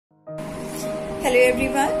Hello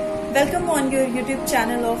everyone, welcome on your YouTube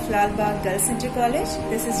channel of Lalbagh Girls Center College.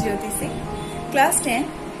 This is Jyoti Singh. Class 10,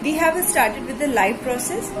 we have started with the life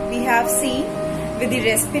process. We have seen with the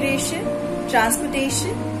respiration, transportation.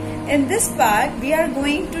 In this part, we are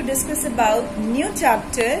going to discuss about new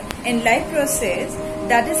chapter in life process,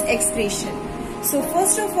 that is excretion. So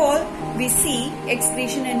first of all, we see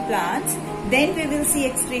excretion in plants, then we will see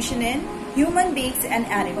excretion in human beings and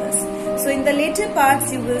animals. So in the later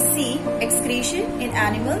parts, you will see excretion in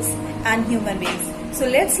animals and human beings. So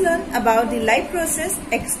let's learn about the life process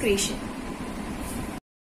excretion.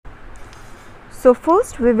 So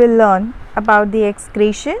first we will learn about the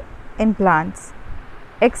excretion in plants.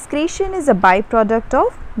 Excretion is a byproduct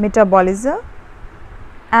of metabolism,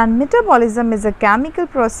 and metabolism is a chemical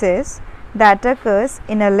process that occurs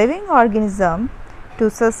in a living organism to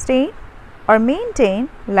sustain or maintain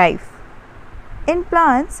life. In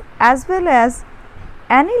plants as well as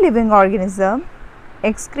any living organism,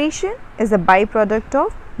 excretion is a byproduct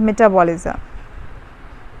of metabolism.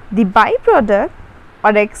 The byproduct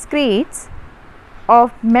or excretes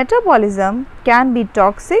of metabolism can be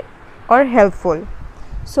toxic or helpful.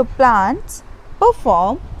 So plants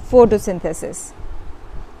perform photosynthesis.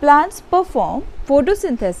 Plants perform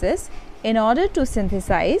photosynthesis in order to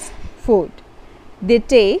synthesize food. They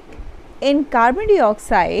take in carbon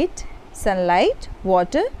dioxide, sunlight,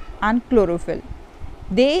 water and chlorophyll.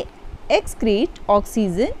 They excrete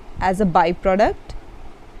oxygen as a byproduct.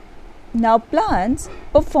 Now plants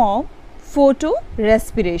perform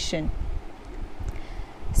photorespiration.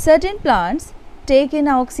 Certain plants take in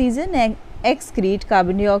oxygen and excrete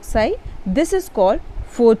carbon dioxide. This is called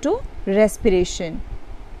photorespiration.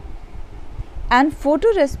 And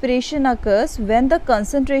photorespiration occurs when the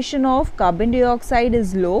concentration of carbon dioxide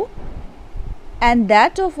is low and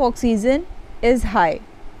that of oxygen is high.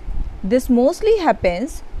 This mostly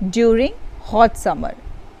happens during hot summer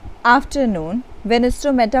afternoon when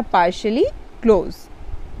stomata partially close.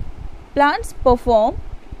 Plants perform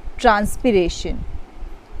transpiration.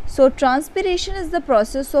 So transpiration is the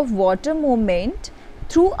process of water movement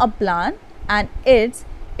through a plant and its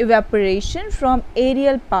evaporation from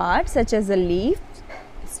aerial parts such as the leaves,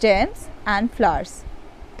 stems and flowers.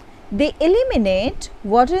 They eliminate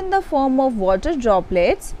water in the form of water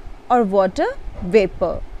droplets or water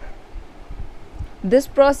vapor. This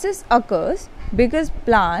process occurs because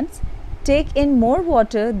plants take in more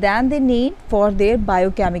water than they need for their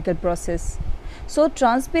biochemical process. So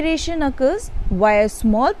transpiration occurs via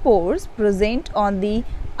small pores present on the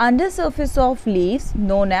undersurface of leaves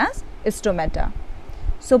known as stomata.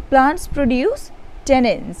 So plants produce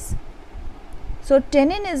tannins. So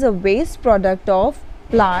tannin is a waste product of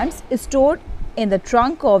plants stored in the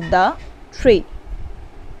trunk of the tree.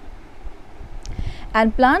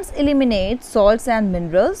 And plants eliminate salts and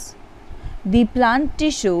minerals. The plant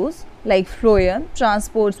tissues like phloem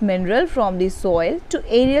transports mineral from the soil to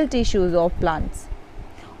aerial tissues of plants.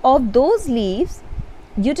 Of those leaves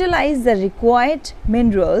utilize the required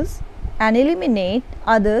minerals and eliminate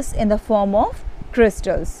others in the form of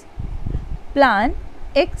crystals. Plant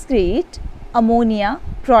excrete ammonia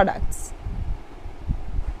products.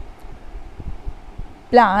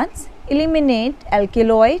 Plants eliminate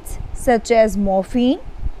alkaloids such as morphine,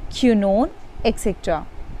 quinone, etc.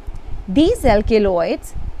 These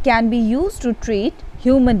alkaloids can be used to treat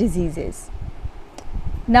human diseases.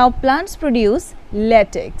 Now plants produce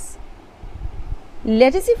latex.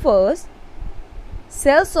 Leticiferous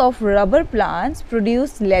cells of rubber plants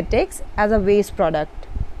produce latex as a waste product.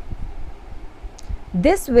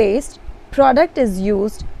 This waste product is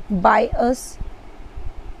used by us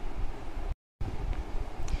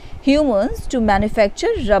humans to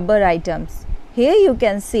manufacture rubber items. Here you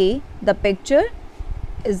can see the picture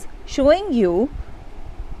is showing you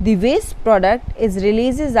the waste product is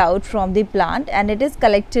releases out from the plant and it is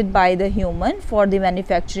collected by the human for the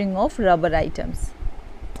manufacturing of rubber items.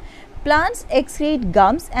 Plants excrete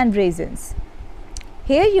gums and resins.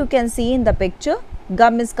 Here you can see in the picture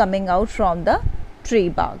gum is coming out from the tree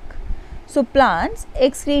bark. So plants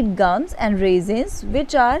excrete gums and resins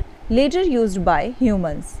which are later used by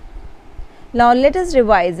humans. Now let us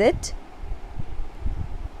revise it.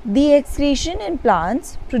 The excretion in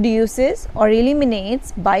plants produces or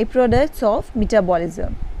eliminates byproducts of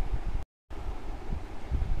metabolism.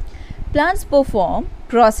 Plants perform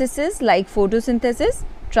processes like photosynthesis,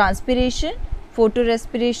 transpiration,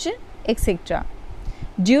 photorespiration, etc.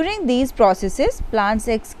 During these processes, plants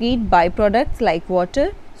excrete byproducts like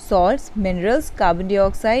water, salts, minerals, carbon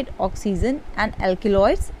dioxide, oxygen and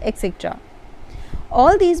alkaloids, etc.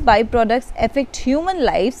 All these byproducts affect human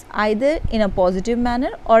lives either in a positive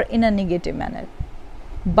manner or in a negative manner.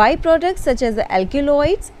 Byproducts such as the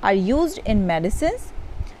alkaloids are used in medicines.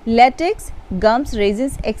 Latex, gums,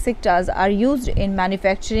 resins, etc. are used in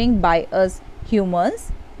manufacturing by us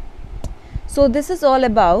humans. So this is all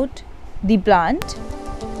about the plant.